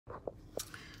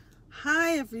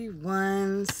Hi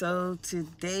everyone. So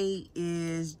today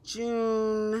is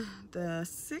June the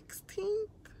 16th,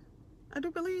 I do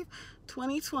believe,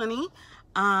 2020.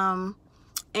 And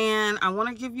I want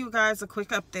to give you guys a quick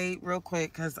update real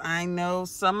quick because I know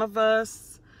some of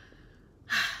us,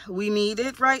 we need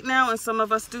it right now, and some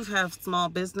of us do have small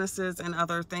businesses and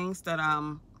other things that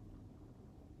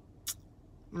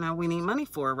we need money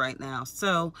for right now.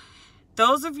 So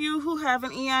those of you who have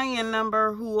an EIN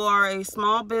number, who are a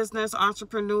small business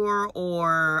entrepreneur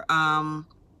or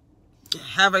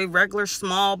have a regular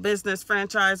small business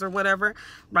franchise or whatever,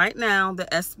 right now the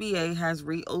SBA has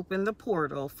reopened the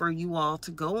portal for you all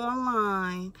to go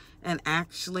online and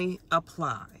actually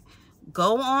apply.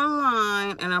 Go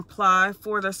online and apply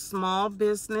for the small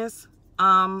business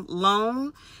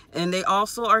loan, and they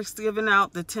also are giving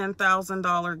out the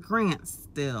 $10,000 grant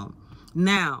still.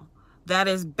 Now, that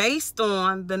is based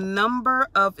on the number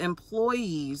of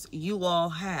employees you all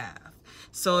have.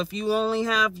 So if you only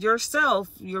have yourself,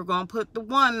 you're going to put the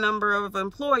one number of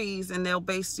employees, and they'll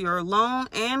base your loan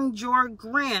and your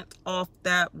grant off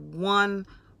that one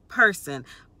person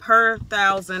per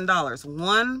 $1,000,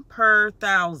 one per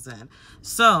 1,000.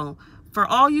 So for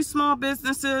all you small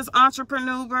businesses,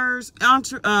 entrepreneurs,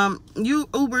 you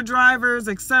Uber drivers,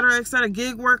 etc.,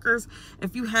 gig workers,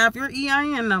 if you have your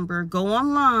EIN number, go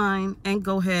online and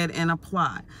go ahead and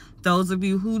apply. Those of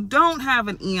you who don't have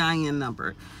an EIN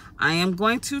number, I am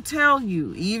going to tell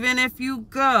you, even if you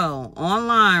go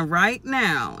online right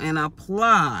now and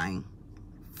apply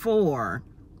for,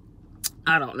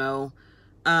 I don't know,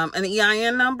 an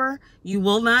EIN number, you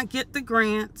will not get the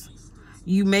grant.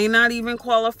 You may not even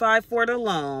qualify for the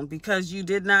loan because you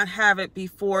did not have it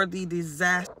before the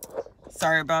disaster.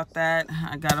 Sorry about that.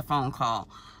 I got a phone call.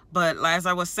 But as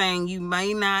I was saying, you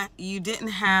didn't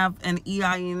have an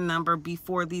EIN number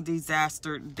before the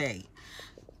disaster date.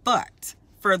 But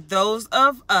for those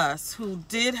of us who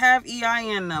did have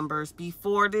EIN numbers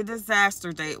before the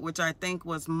disaster date, which I think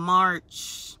was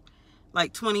March,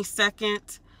 like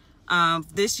 22nd,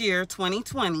 this year,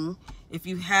 2020, if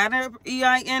you had an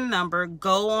EIN number,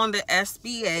 go on the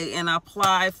SBA and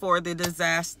apply for the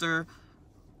disaster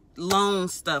loan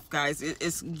stuff, guys.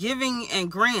 It's giving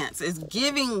and grants. It's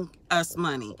giving us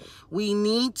money. We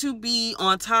need to be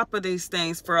on top of these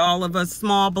things. For all of us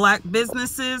small black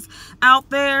businesses out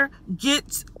there,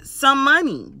 get some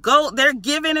money. Go, they're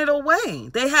giving it away.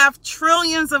 They have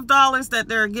trillions of dollars that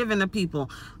they're giving to people.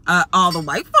 All the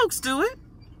white folks do it.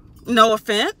 No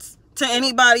offense to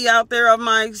anybody out there of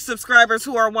my subscribers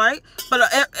who are white, but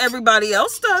everybody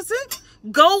else does it.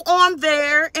 Go on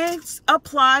there and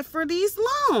apply for these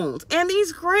loans and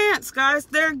these grants, guys.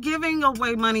 They're giving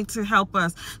away money to help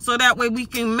us so that way we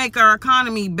can make our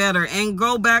economy better and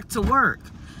go back to work.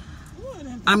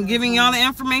 I'm giving y'all the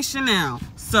information now.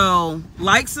 So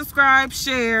like, subscribe,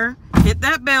 share, hit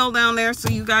that bell down there so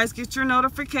you guys get your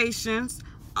notifications.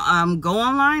 Go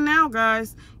online now,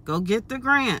 guys. Go get the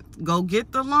grant. Go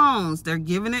get the loans. They're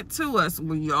giving it to us.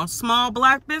 When y'all small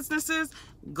black businesses,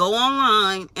 go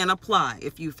online and apply.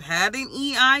 If you've had an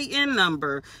EIN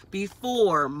number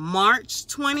before March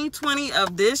 2020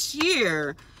 of this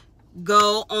year,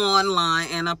 go online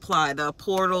and apply. The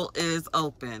portal is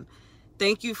open.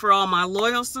 Thank you for all my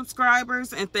loyal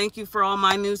subscribers, and thank you for all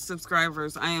my new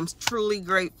subscribers. I am truly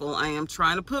grateful. I am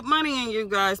trying to put money in you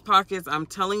guys' pockets. I'm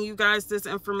telling you guys this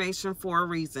information for a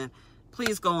reason.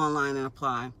 Please go online and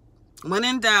apply. When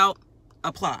in doubt,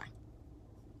 apply.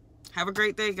 Have a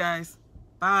great day, guys.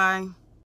 Bye.